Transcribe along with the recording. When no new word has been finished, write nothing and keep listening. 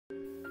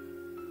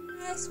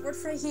Guys,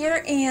 Wardfire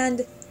here,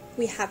 and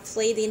we have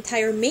played the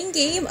entire main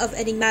game of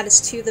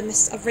Enigmatis 2, The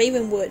Mists of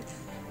Ravenwood.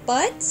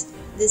 But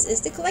this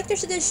is the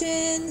collector's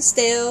edition,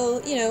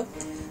 still, you know.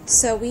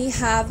 So we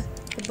have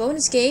the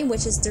bonus game,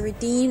 which is the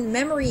Redeemed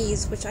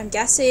Memories, which I'm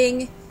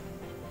guessing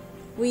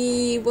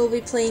we will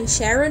be playing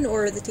Shanon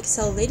or the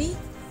Tixel Lady.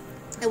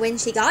 And when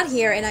she got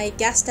here, and I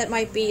guess that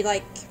might be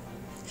like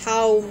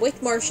how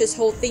Whitmarsh's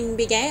whole thing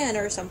began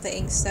or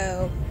something.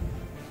 So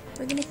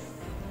we're gonna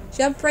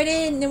jump right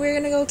in and we're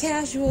gonna go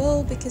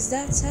casual because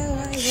that's how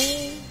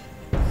I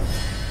roll.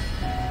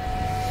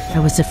 I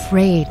was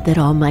afraid that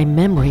all my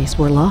memories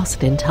were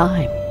lost in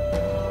time.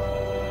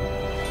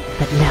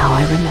 But now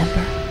I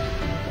remember,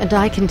 and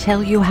I can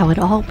tell you how it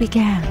all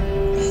began.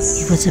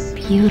 Yes. It was a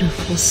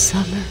beautiful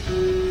summer,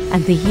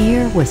 and the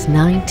year was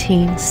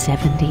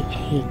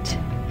 1978.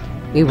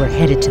 We were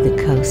headed to the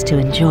coast to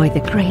enjoy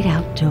the great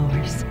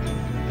outdoors.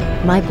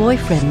 My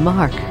boyfriend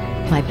Mark,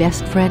 my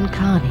best friend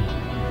Connie,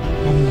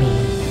 and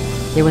me.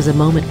 There was a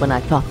moment when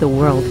I thought the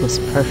world was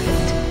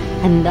perfect,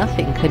 and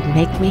nothing could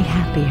make me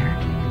happier.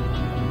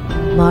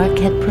 Mark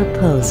had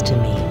proposed to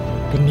me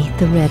beneath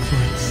the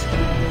redwoods.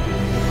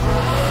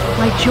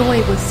 My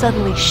joy was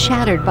suddenly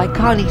shattered by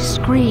Connie's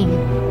scream.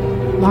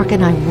 Mark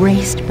and I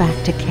raced back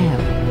to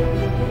camp.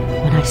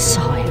 When I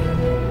saw him,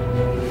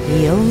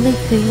 the only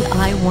thing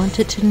I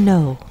wanted to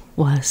know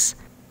was,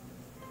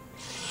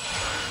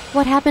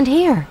 what happened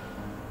here?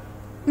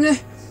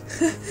 That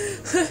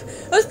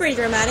was pretty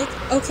dramatic.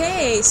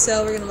 Okay,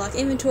 so we're gonna lock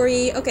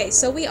inventory. Okay,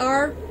 so we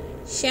are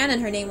Shanon,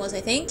 her name was,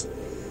 I think.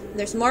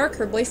 There's Mark,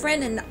 her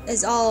boyfriend, and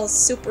is all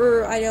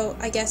super,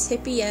 I guess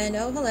hippie and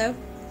oh hello,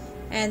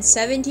 and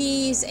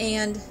 70s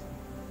and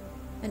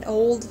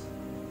old,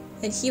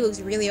 and he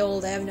looks really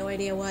old. I have no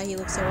idea why he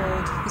looks so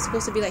old. He's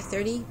supposed to be like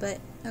 30,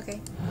 but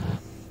okay.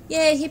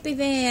 Yay, hippie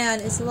van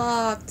is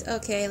locked.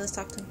 Okay, let's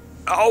talk to him.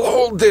 I'll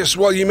hold this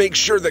while you make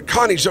sure that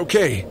Connie's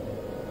okay.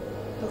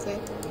 Okay.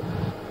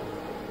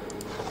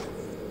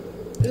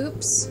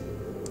 Oops.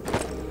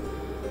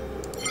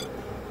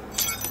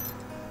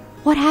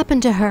 What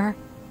happened to her?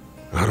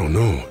 I don't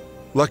know.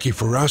 Lucky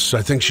for us,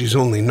 I think she's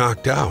only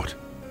knocked out.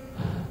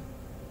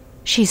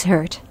 She's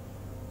hurt.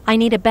 I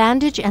need a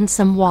bandage and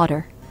some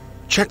water.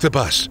 Check the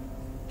bus.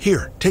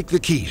 Here, take the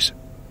keys.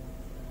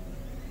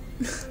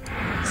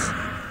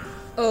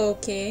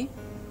 Okay.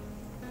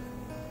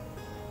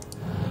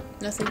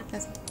 Nothing.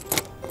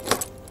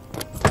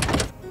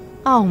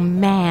 Oh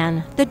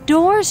man, the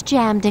door's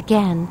jammed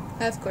again.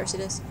 Of course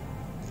it is.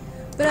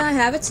 But I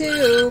have a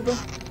tube.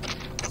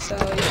 So,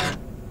 yeah.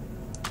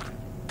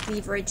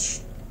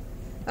 Leverage.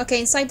 Okay,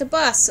 inside the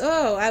bus.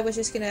 Oh, I was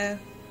just gonna...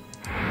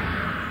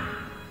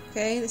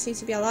 Okay, there seems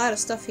to be a lot of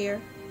stuff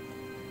here.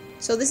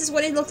 So this is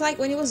what it looked like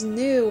when it was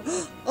new.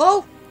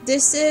 Oh,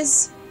 this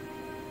is...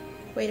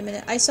 Wait a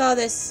minute, I saw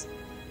this.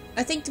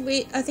 I think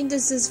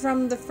this is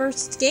from the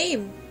first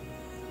game.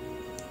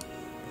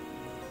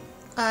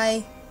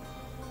 I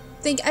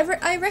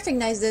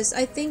recognize this.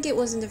 I think it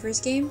was in the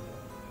first game.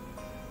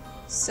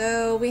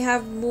 So we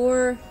have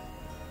more...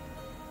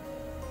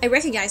 I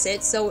recognize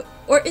it, so...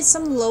 Or it's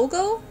some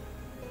logo?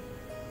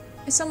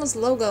 It's someone's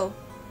logo.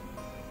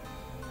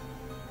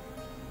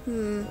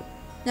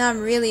 Now I'm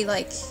really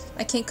like...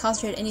 I can't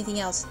concentrate on anything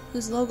else.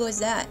 Whose logo is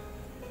that?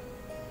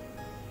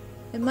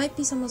 It might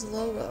be someone's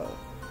logo.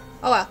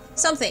 Oh well,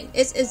 something.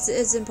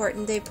 It's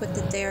important. They put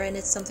it there and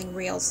it's something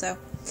real, so...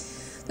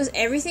 Does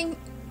everything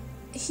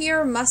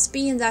here must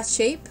be in that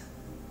shape?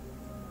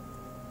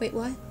 Wait,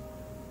 what?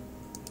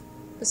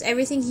 Does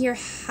everything here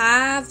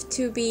have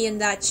to be in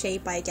that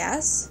shape, I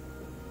guess?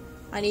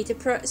 I need to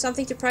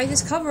something to pry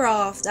this cover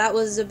off. That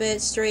was a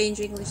bit strange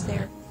English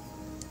there.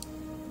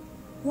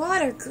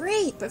 Water,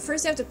 great! But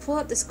first I have to pull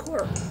out this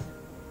cork.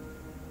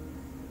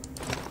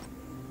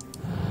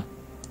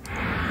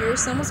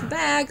 Here's someone's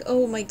bag.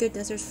 Oh my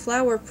goodness, there's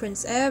flower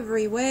prints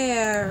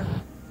everywhere.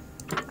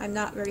 I'm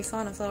not very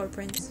fond of flower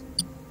prints.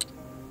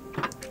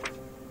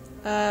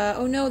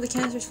 Oh no, the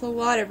canister's full of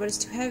water, but it's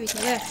too heavy to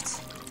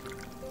lift.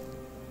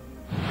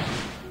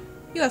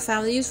 You have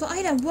found a useful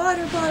item,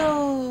 water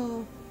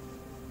bottle!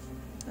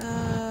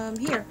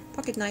 Here,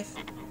 pocket knife.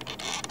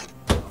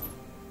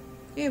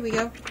 Here we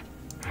go.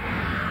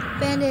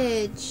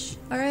 Bandage.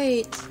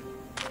 Alright.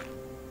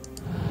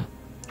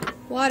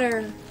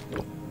 Water.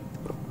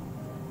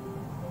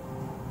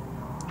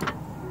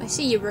 I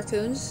see you,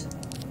 raccoons.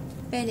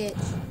 Bandage.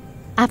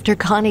 After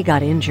Connie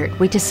got injured,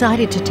 we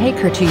decided to take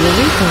her to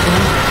Eureka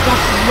when that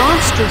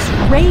monstrous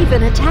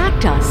raven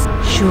attacked us.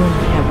 Surely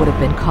I would have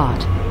been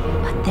caught.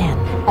 But then,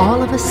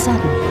 all of a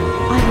sudden,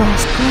 I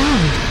lost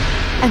ground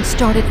and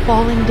started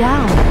falling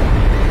down.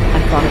 I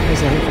thought it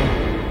was over.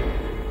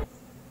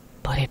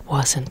 But it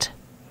wasn't.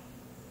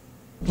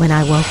 When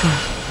I woke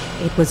up,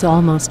 it was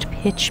almost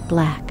pitch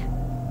black.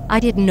 I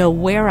didn't know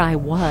where I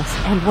was,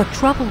 and what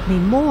troubled me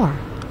more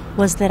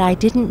was that I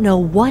didn't know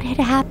what had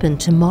happened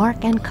to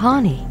Mark and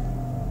Connie.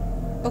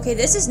 Okay,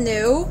 this is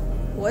new.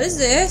 What is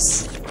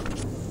this?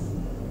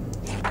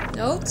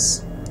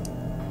 Notes?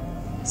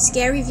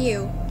 Scary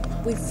view.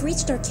 We've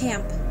reached our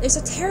camp. There's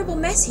a terrible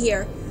mess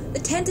here. The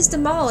tent is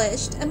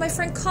demolished, and my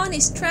friend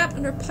Connie's trapped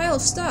under a pile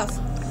of stuff.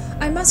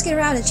 I must get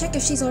around and check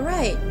if she's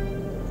alright.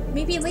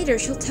 Maybe later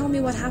she'll tell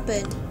me what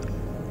happened.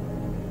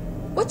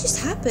 What just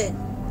happened?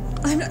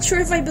 I'm not sure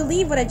if I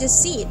believe what I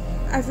just seen.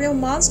 A real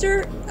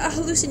monster? A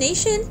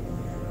hallucination?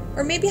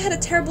 Or maybe I had a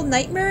terrible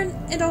nightmare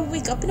and I'll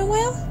wake up in a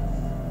while?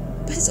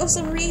 But it's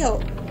also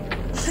real.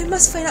 I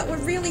must find out what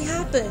really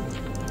happened.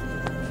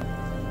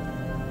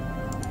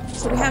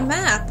 So we have a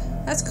map.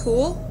 That's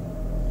cool.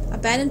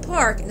 Abandoned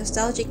Park, a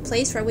nostalgic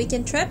place for a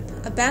weekend trip.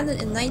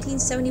 Abandoned in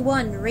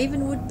 1971.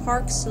 Ravenwood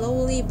Park,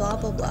 slowly, blah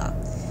blah blah.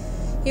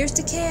 Here's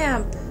the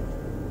camp.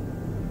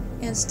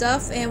 And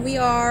stuff, and we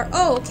are...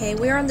 Oh, okay,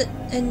 we are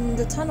in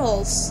the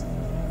tunnels.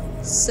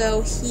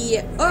 So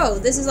oh,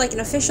 this is like an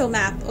official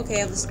map.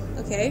 Okay,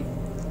 okay.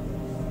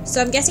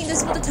 So I'm guessing this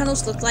is what the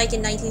tunnels looked like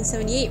in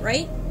 1978,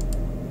 right?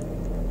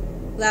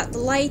 Without the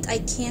light, I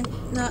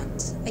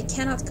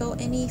cannot go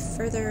any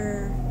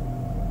further.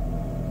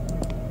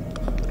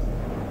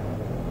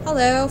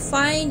 Hello,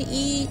 find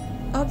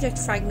object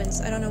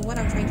fragments. I don't know what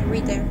I'm trying to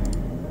read there.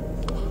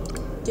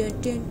 Dun,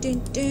 dun,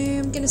 dun, dun.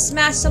 I'm gonna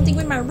smash something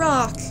with my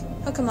rock.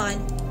 Oh, come on.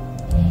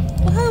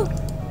 Woohoo!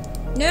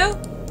 No?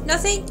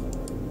 Nothing?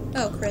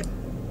 Oh, crap.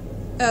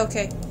 Oh,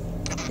 okay.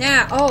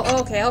 Now,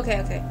 okay.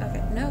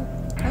 No.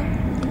 Oh.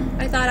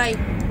 I thought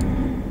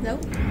no.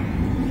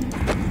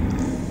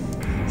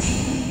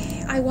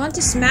 I want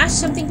to smash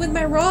something with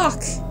my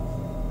rock.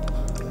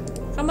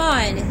 Come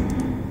on.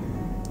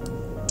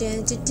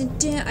 Dun, dun, dun,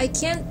 dun. I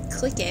can't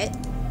click it.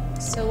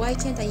 So why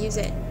can't I use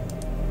it?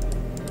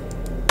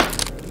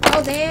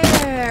 Oh,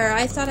 there!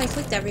 I thought I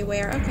clicked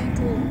everywhere. Okay,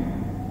 cool.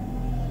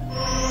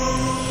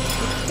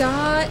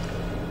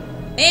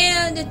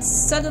 And it's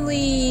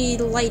suddenly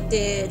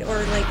lighted,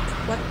 or like,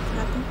 what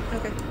happened?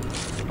 Okay.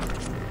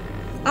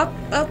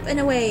 Up, and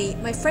away.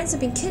 My friends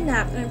have been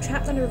kidnapped, and I'm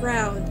trapped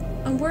underground.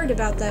 I'm worried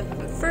about them,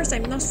 but first I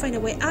must find a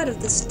way out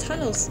of these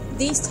tunnels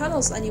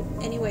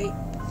anyway.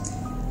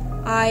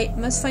 I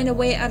must find a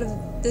way out of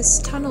these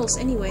tunnels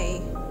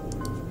anyway.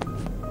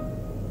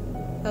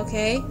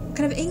 Okay. What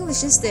kind of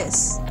English is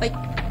this? Like,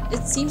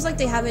 it seems like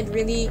they haven't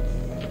really...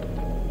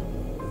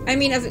 I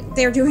mean,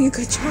 they're doing a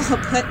good job,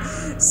 but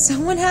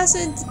someone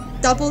hasn't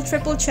double,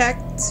 triple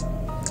checked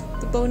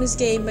the bonus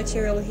game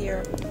material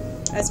here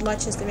as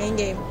much as the main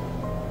game.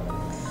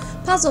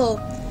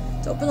 Puzzle.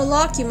 To open the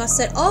lock, you must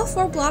set all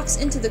 4 blocks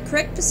into the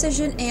correct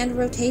position and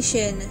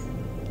rotation.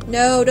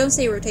 No, don't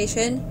say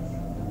rotation.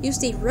 Use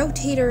the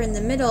rotator in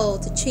the middle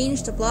to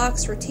change the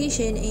block's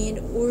rotation and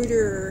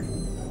order.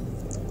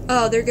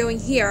 Oh, they're going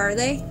here, are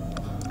they?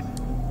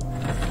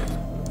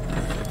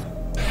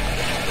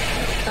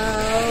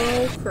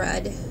 Oh,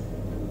 crud.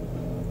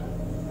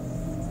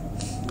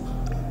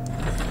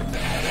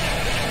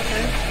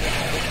 Okay.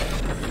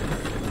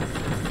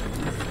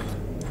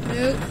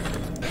 Nope.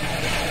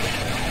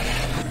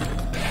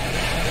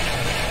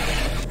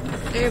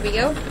 There we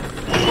go.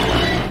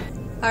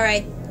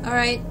 Alright.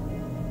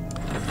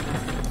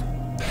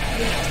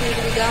 We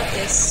totally got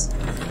this.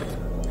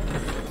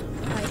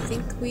 I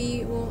think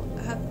we will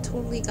have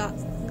totally got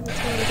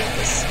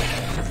this.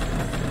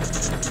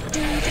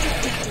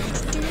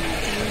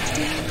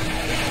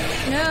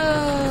 No!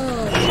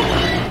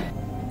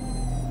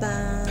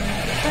 Bam,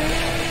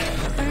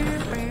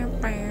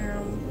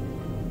 bam.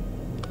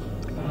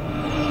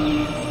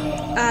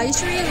 I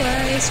just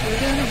realized we're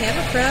gonna have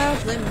a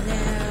problem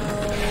now.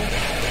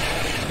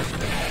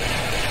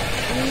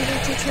 We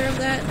will take care of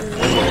that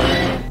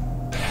later.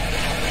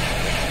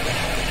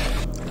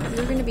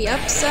 We're gonna be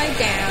upside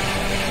down.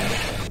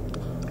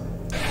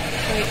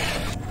 Wait.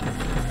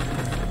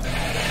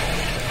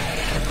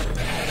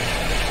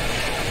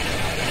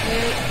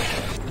 Nope.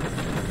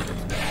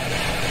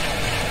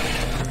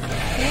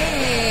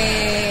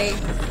 Hey!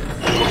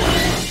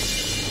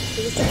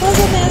 It's the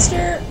puzzle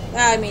master!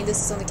 I mean, this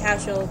is on the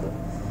casual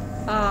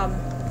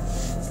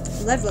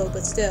level,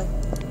 but still.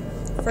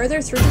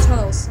 Further through the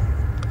tunnels.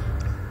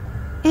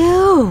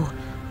 Ew!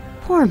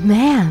 Poor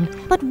man.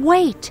 But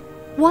wait!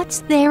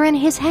 What's there in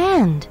his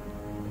hand?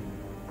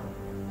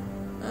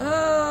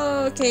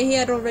 Oh, okay, he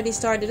had already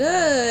started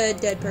a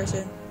dead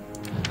person.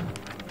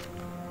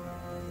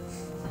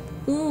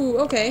 Ooh,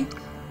 okay.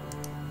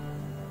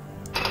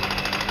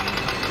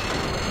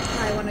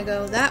 I want to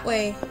go that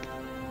way.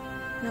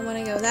 And I want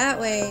to go that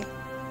way.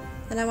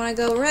 And I want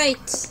to go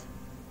right.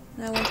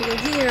 And I want to go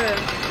here.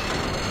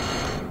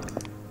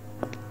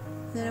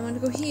 Then I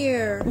want to go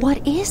here.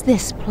 What is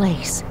this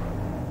place?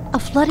 A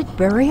flooded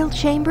burial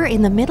chamber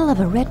in the middle of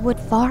a redwood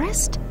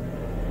forest?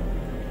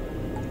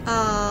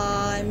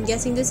 I'm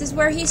guessing this is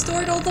where he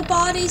stored all the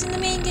bodies in the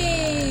main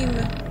game.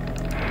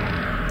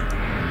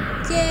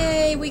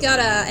 Yay, we got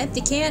a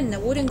empty can, a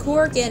wooden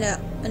cork, and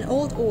an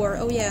old ore.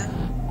 Oh yeah.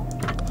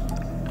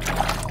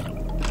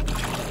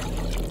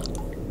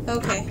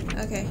 Okay.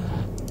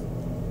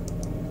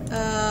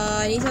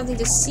 I need something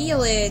to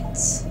seal it.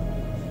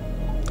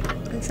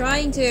 I'm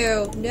trying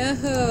to.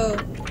 No.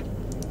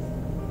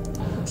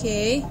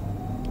 Okay.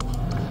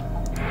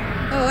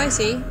 Oh, I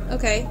see.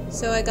 Okay,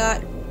 so I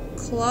got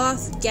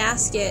cloth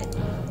gasket.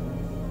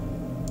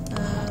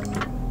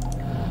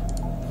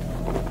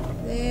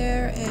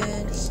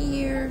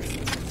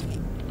 here.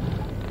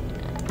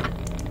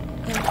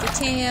 Empty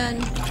can.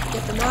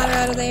 Get the water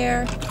out of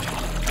there.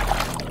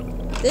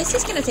 This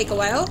is gonna take a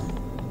while.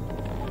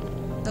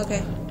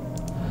 Okay.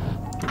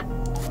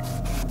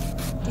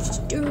 You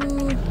just do.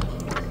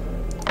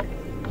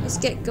 Let's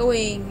get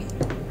going.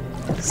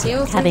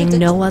 Sail through Having the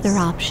no dungeons. other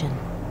option,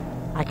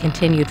 I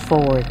continued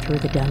forward through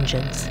the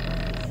dungeons.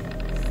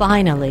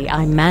 Finally,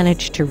 I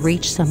managed to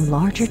reach some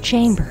larger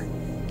chamber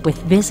with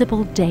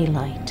visible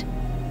daylight.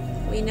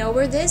 We know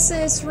where this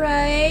is,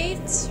 right?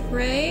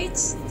 Right?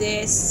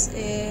 This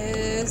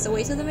is the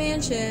way to the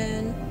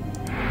mansion.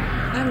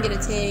 I'm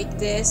gonna take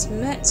this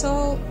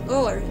metal,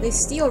 or this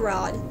steel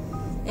rod.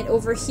 And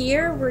over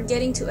here, we're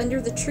getting to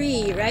under the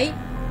tree, right?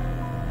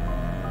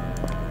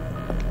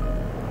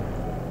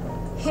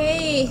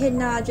 Hey,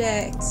 hidden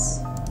objects.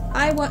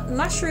 I want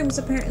mushrooms,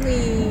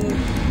 apparently.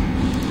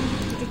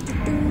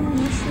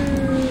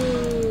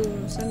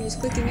 Mushrooms. I'm just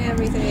clicking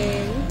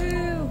everything.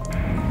 Woohoo!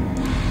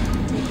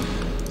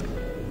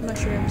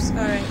 Mushrooms.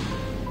 Alright.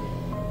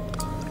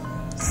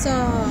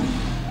 Saw.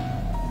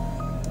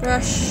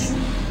 Brush.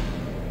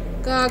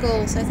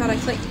 Goggles. I thought I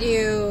clicked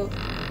you.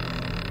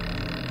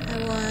 I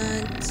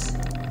want...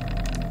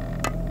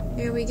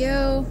 Here we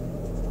go.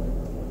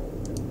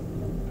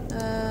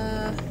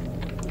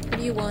 What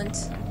do you want?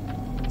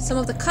 Some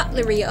of the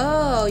cutlery.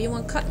 Oh, you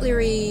want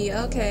cutlery.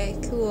 Okay,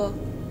 cool.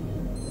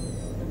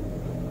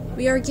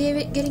 We are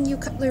getting you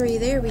cutlery.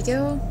 There we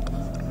go.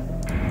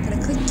 Gonna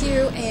click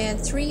you, and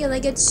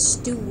three-legged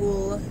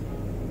stool.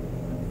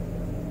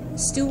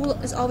 Stool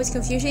is always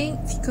confusing.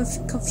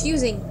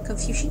 Confusing.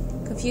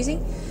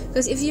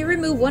 Because if you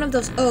remove one of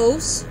those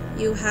O's,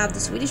 you have the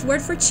Swedish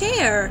word for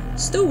chair.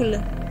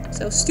 Stool.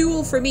 So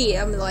stool for me.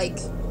 I'm like,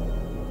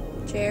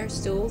 chair,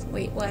 stool.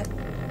 Wait, what?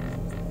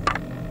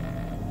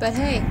 But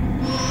hey,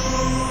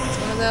 it's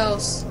one of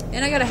those.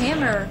 And I got a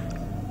hammer.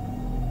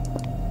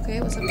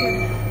 Okay, what's up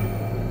here?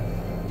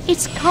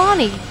 It's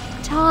Connie,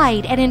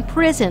 tied and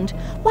imprisoned.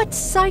 What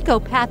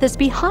psychopath is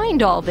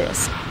behind all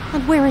this?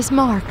 And where is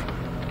Mark?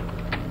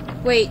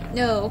 Wait,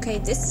 no, okay,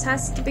 this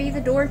has to be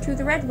the door to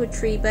the redwood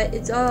tree, but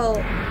it's all...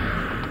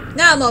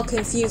 Now I'm all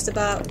confused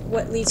about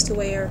what leads to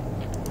where.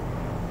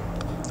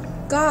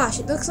 Gosh,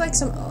 it looks like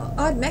some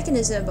odd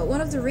mechanism, but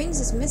one of the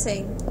rings is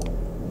missing.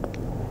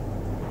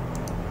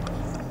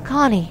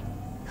 Connie,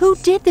 who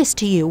did this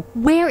to you?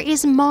 Where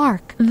is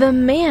Mark? The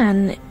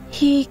man,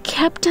 he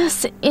kept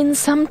us in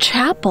some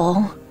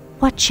chapel.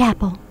 What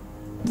chapel?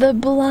 The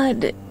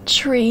Blood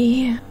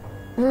Tree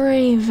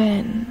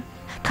Raven.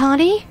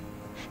 Connie?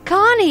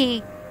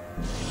 Connie!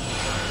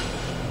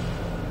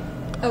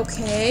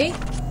 Okay.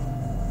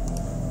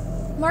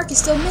 Mark is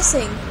still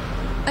missing.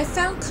 I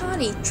found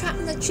Connie trapped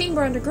in the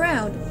chamber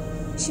underground.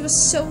 She was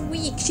so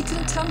weak, she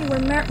couldn't tell me where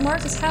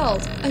Mark is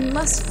held. I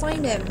must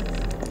find him.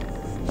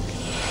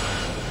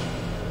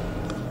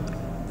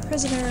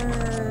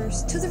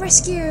 Prisoners, to the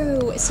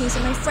rescue! It seems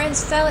that my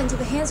friends fell into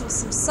the hands of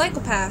some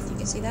psychopath. You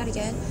can see that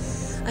again.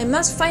 I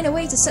must find a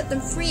way to set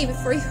them free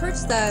before he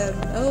hurts them.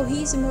 Oh,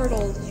 he's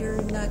immortal. You're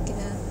not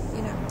gonna,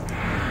 you know.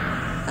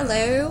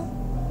 Hello?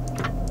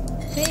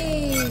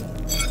 Hey!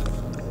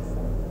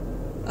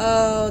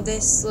 Oh,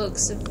 this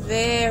looks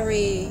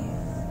very,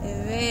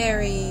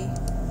 very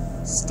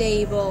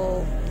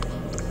stable.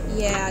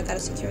 Yeah, I gotta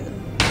secure them.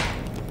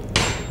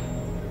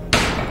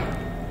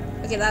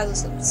 Okay, that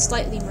was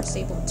slightly more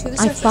stable. To the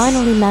surface. I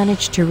finally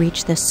managed to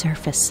reach the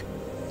surface,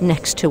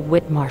 next to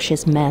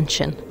Whitmarsh's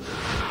mansion.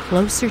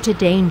 Closer to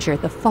danger,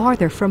 the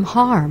farther from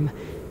harm.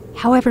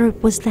 However,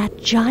 it was that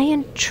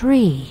giant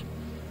tree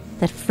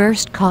that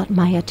first caught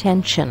my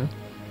attention.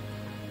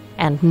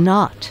 And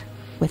not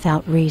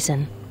without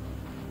reason.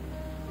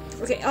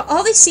 Okay,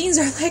 all these scenes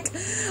are like...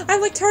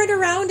 I'm like turned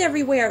around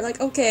everywhere. Like,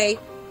 okay,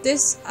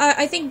 this...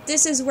 I think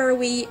this is where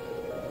we...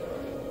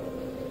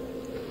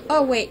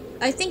 Oh, wait.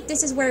 I think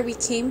this is where we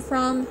came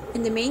from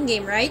in the main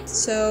game, right?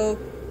 So,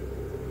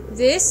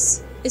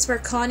 this is where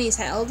Connie is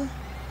held.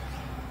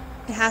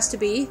 It has to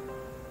be.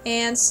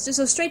 And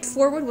so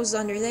straightforward was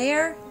under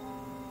there.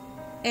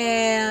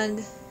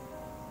 And...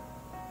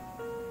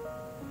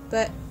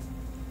 But...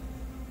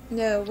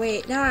 No,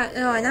 wait. No,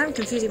 now I'm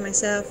confusing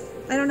myself.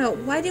 I don't know.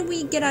 Why did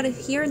we get out of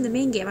here in the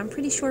main game? I'm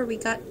pretty sure we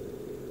got...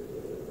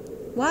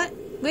 What?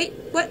 Wait,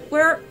 what?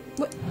 Where?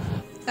 What?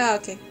 Oh,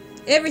 okay.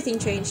 Everything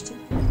changed.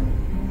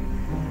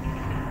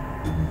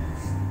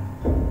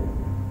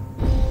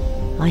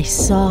 I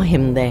saw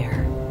him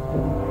there.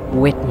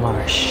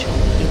 Whitmarsh.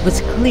 It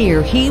was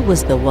clear he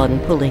was the one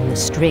pulling the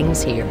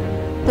strings here.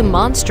 The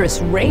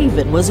monstrous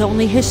Raven was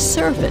only his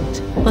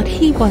servant, but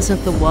he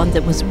wasn't the one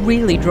that was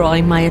really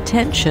drawing my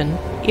attention.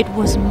 It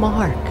was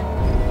Mark.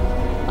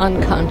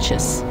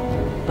 Unconscious,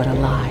 but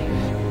alive.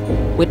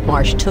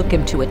 Whitmarsh took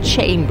him to a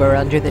chamber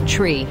under the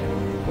tree.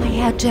 I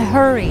had to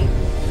hurry.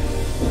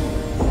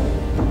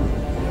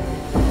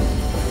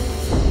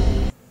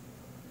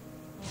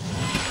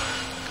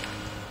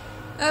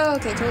 Oh,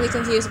 okay, totally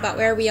confused about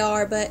where we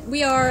are, but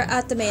we are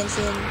at the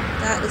mansion.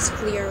 That is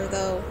clear,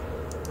 though.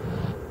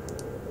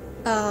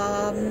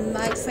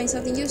 Might find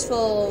something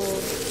useful.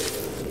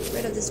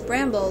 Get rid of these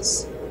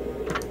brambles.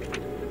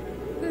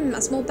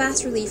 A small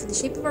bas relief in the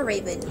shape of a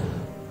raven.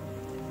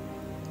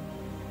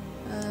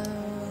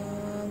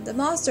 That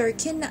monster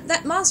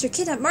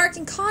kidnapped Mark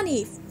and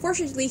Connie.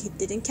 Fortunately, he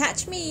didn't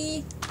catch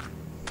me.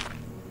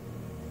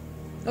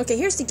 Okay,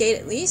 here's the gate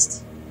at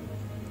least.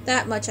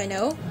 That much I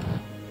know.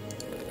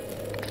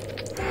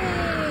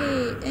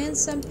 Hey, and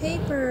some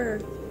paper.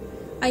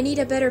 I need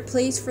a better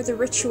place for the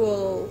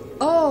ritual.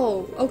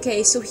 Oh,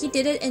 okay, so he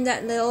did it in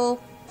that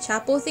little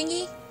chapel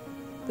thingy,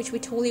 which we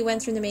totally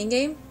went through in the main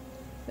game.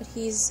 But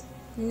he's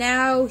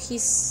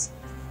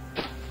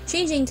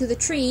changing to the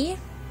tree.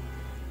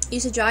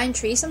 Use a giant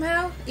tree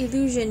somehow?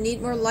 Illusion,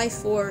 need more life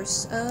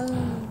force.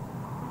 Oh.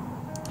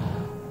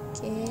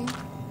 Okay.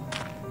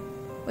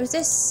 What is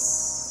this?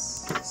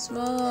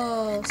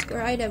 Small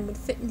square item would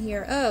fit in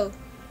here. Oh.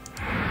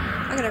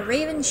 I got a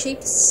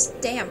raven-shaped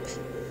stamp.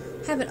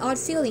 I have an odd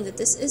feeling that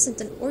this isn't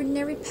an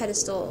ordinary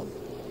pedestal.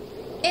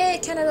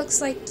 It kind of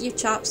looks like you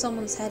chopped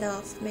someone's head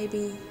off,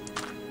 maybe.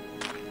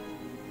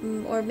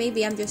 Or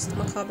maybe I'm just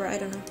macabre, I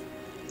don't know.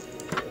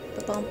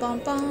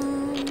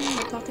 Ba-bum-bum-bum.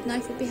 A pocket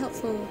knife would be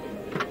helpful.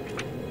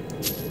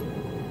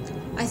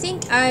 I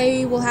think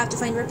I will have to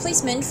find a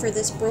replacement for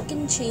this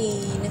broken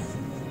chain.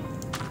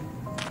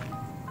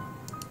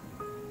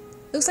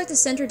 Looks like the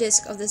center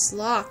disc of this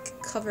lock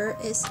cover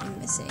is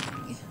missing.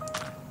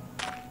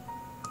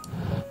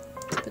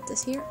 Let's put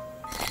this here.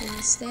 And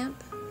the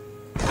stamp.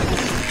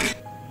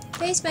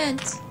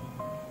 Basement!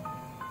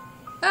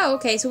 Oh,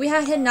 okay, so we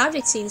had hidden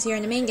object scenes here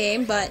in the main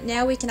game, but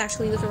now we can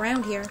actually look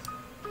around here.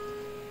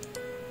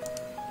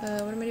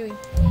 What am I doing?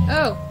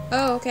 Oh,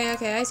 okay,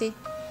 I see.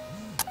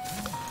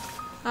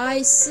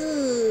 I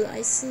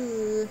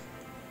see.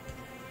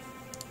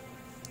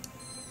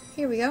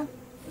 Here we go.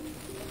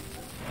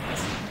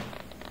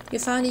 You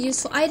found a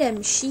useful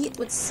item, sheet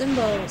with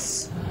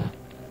symbols.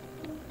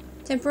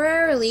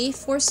 Temporarily,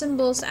 4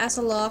 symbols as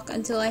a lock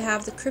until I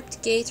have the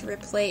crypt gate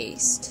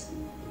replaced.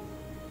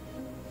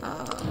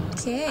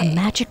 Okay. A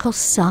magical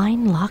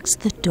sign locks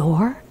the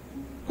door?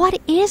 What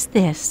is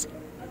this?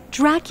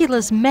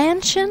 Dracula's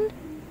mansion?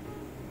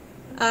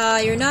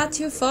 You're not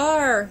too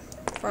far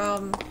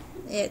from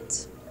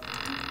it.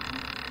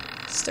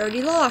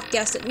 Sturdy lock.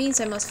 Guess it means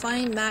I must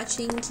find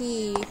matching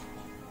key.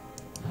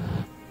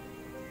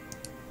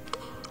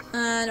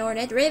 And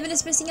Ornate Raven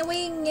is missing a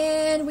wing,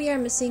 and we are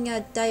missing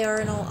a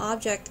diurnal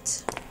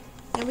object.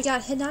 And we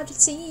got hidden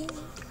object scene.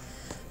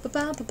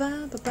 Ba-ba,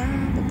 ba-ba,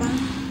 ba-ba, ba-ba.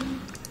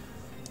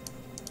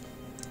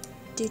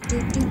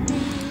 Do-do-do-do.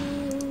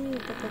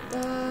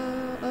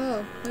 Ba-ba-ba.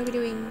 Oh, what are we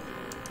doing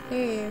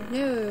here?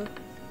 No.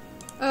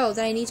 Oh,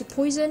 that I need to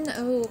poison?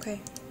 Oh, okay.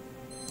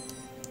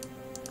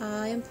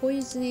 I am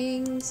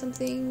poisoning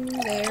something.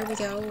 There we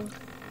go.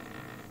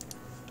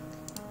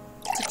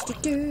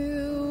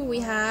 We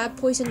have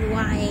poison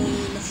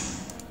wine.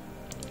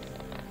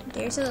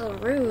 There's a little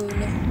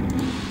rune.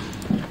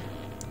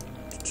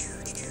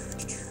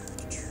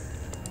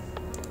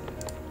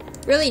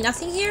 Really,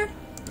 nothing here?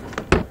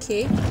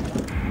 Okay.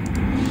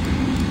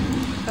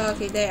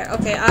 Okay, there.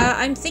 Okay,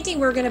 I'm thinking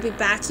we're gonna be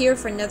back here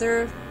for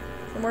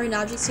more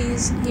object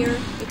scenes here,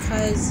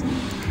 because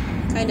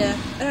kinda,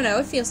 I don't know,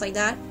 it feels like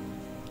that.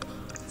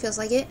 Feels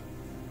like it.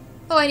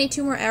 Oh, I need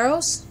 2 more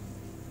arrows.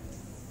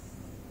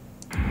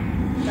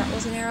 That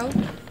was an arrow.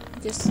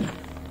 It just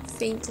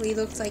faintly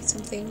looked like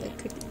something that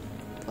could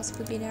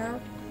possibly be an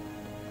arrow.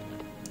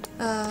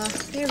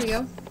 There we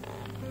go.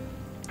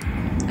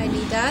 I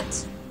need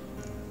that.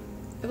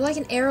 I would like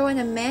an arrow and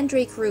a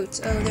mandrake root.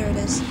 Oh, there it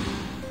is.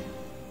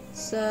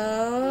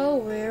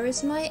 So, where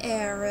is my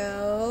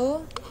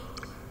arrow?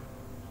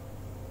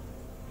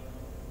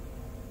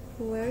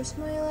 Where's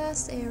my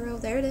last arrow?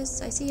 There it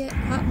is. I see it.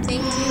 Oh,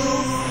 thank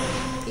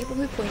you, people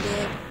who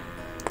pointed.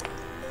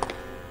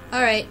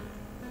 Alright.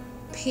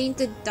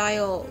 Painted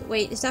dial.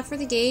 Wait, is that for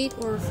the gate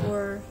or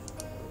for...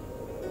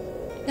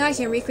 Now I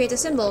can recreate the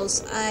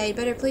symbols. I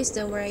better place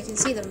them where I can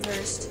see them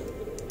first.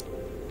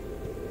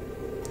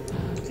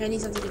 Okay, I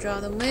need something to draw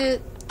them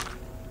with.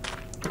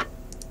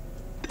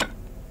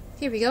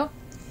 Here we go.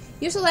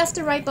 Use the left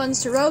and right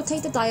buttons to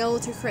rotate the dial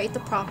to create the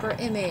proper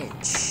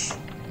image.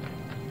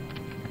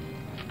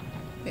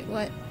 Wait,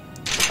 what?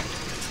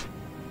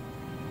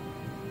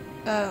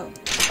 Oh.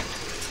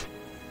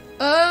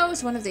 Oh,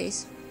 it's one of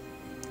these.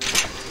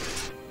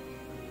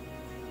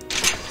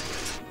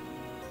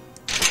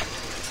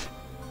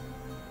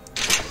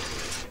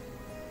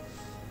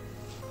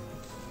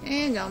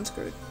 And now I'm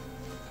screwed.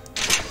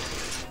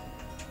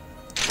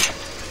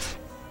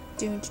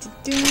 Dun, dun,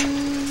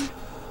 dun.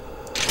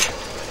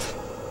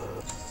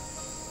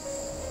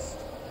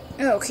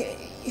 Okay.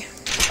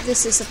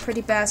 This is a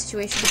pretty bad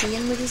situation to be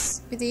in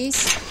with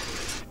these.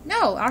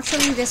 No,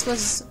 actually this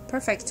was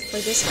perfect for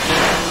this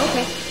one.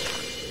 Okay.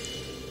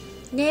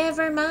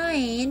 Never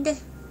mind.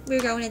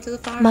 We're going into the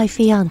farm. My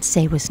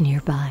fiancé was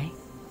nearby.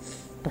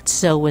 But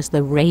so was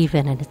the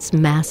raven and its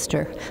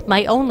master.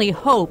 My only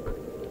hope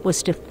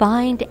was to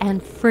find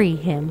and free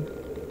him.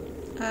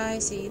 I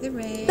see the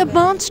raven. The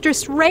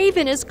monstrous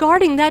raven is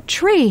guarding that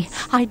tree.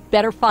 I'd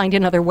better find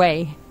another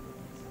way.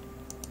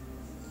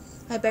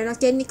 I better not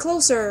get any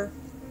closer.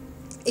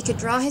 It could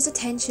draw his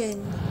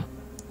attention.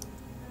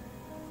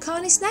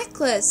 Connie's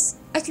necklace!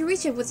 I can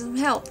reach it with some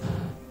help.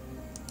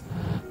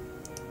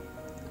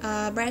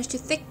 Branch too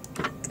thick,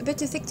 a bit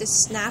too thick to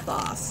snap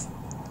off.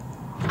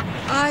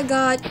 I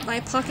got my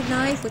pocket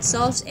knife, which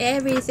solves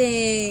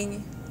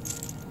everything.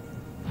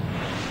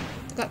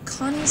 I got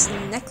Connie's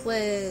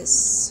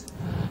necklace.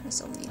 I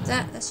still need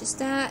that. That's just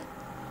that.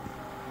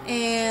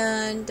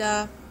 And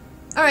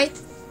alright,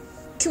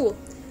 cool.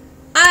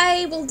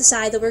 I will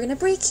decide that we're gonna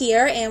break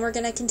here, and we're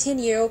gonna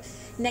continue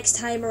next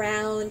time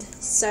around.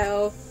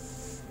 So,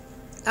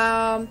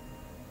 I'm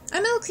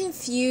a little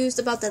confused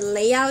about the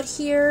layout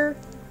here.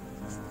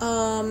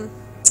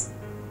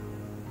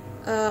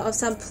 Of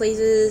some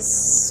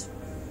places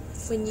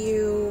when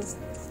you,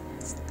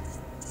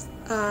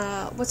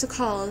 what's it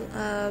called?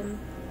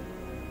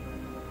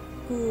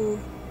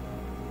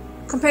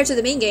 Compared to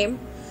the main game.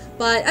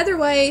 But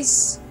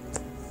otherwise,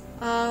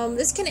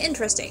 this is kind of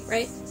interesting,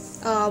 right?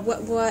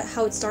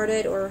 How it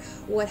started, or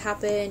what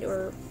happened,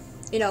 or,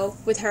 you know,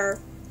 with her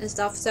and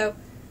stuff. So,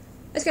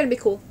 it's gonna be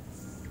cool.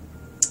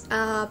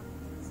 Thank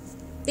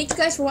you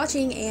guys for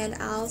watching, and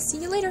I'll see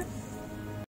you later.